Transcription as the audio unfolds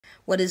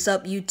What is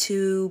up,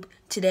 YouTube?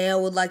 Today I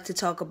would like to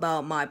talk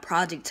about my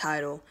project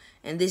title,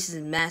 and this is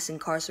mass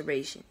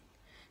incarceration.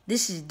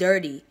 This is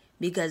dirty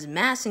because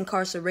mass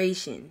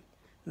incarceration,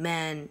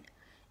 man,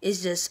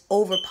 is just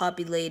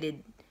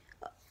overpopulated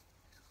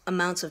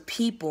amounts of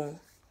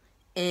people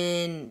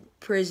in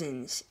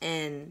prisons,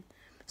 and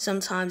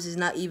sometimes it's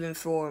not even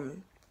for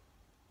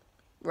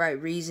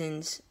right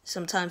reasons.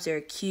 Sometimes they're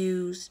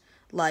accused,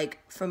 like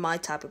for my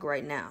topic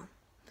right now.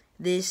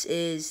 This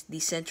is the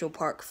Central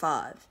Park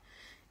 5.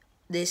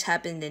 This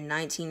happened in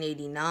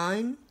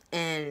 1989,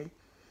 and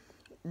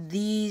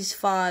these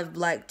 5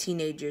 black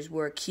teenagers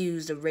were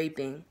accused of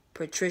raping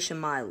Patricia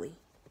Miley.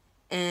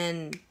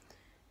 And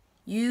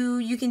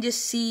you can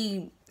just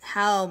see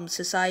how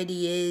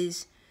society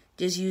is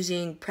just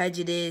using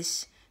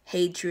prejudice,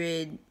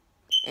 hatred,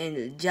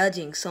 and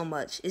judging so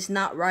much. It's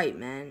not right,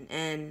 man.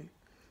 And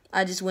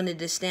I just wanted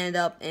to stand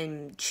up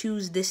and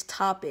choose this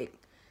topic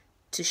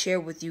to share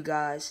with you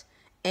guys,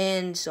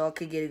 and so I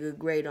could get a good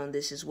grade on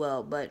this as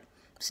well. But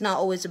it's not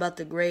always about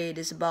the grade.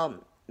 It's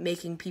about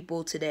making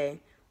people today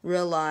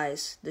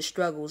realize the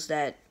struggles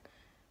that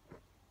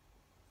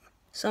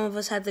some of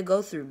us had to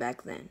go through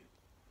back then.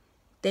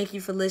 Thank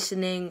you for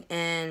listening,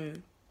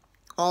 and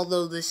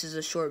although this is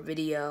a short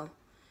video,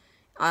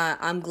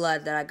 I'm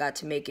glad that I got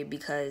to make it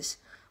because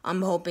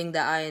I'm hoping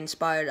that I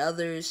inspired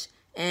others,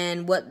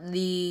 and what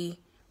the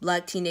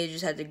black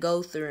teenagers had to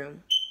go through,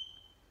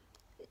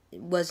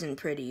 it wasn't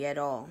pretty at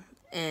all.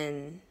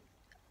 And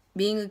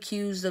being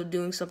accused of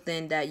doing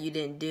something that you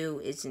didn't do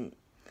isn't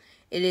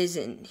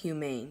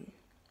humane,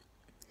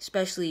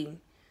 especially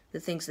the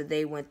things that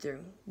they went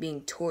through,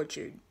 being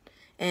tortured.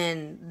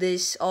 And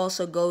this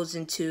also goes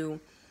into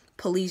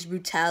police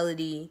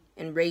brutality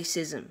and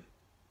racism,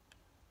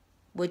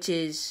 which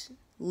is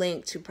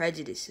linked to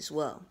prejudice as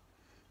well.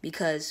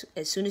 Because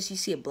as soon as you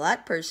see a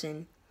black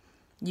person,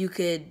 you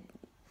could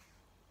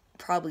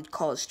probably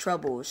cause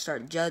trouble or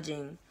start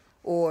judging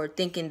or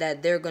thinking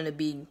that they're going to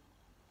be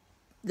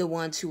the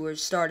ones who are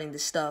starting the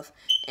stuff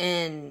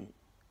and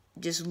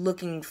just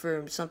looking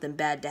for something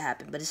bad to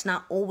happen. But it's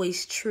not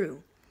always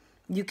true.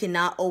 You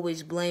cannot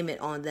always blame it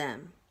on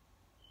them,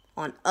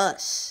 on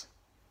us.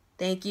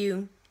 Thank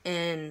you,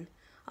 and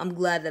I'm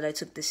glad that I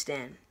took this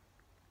stand.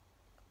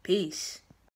 Peace.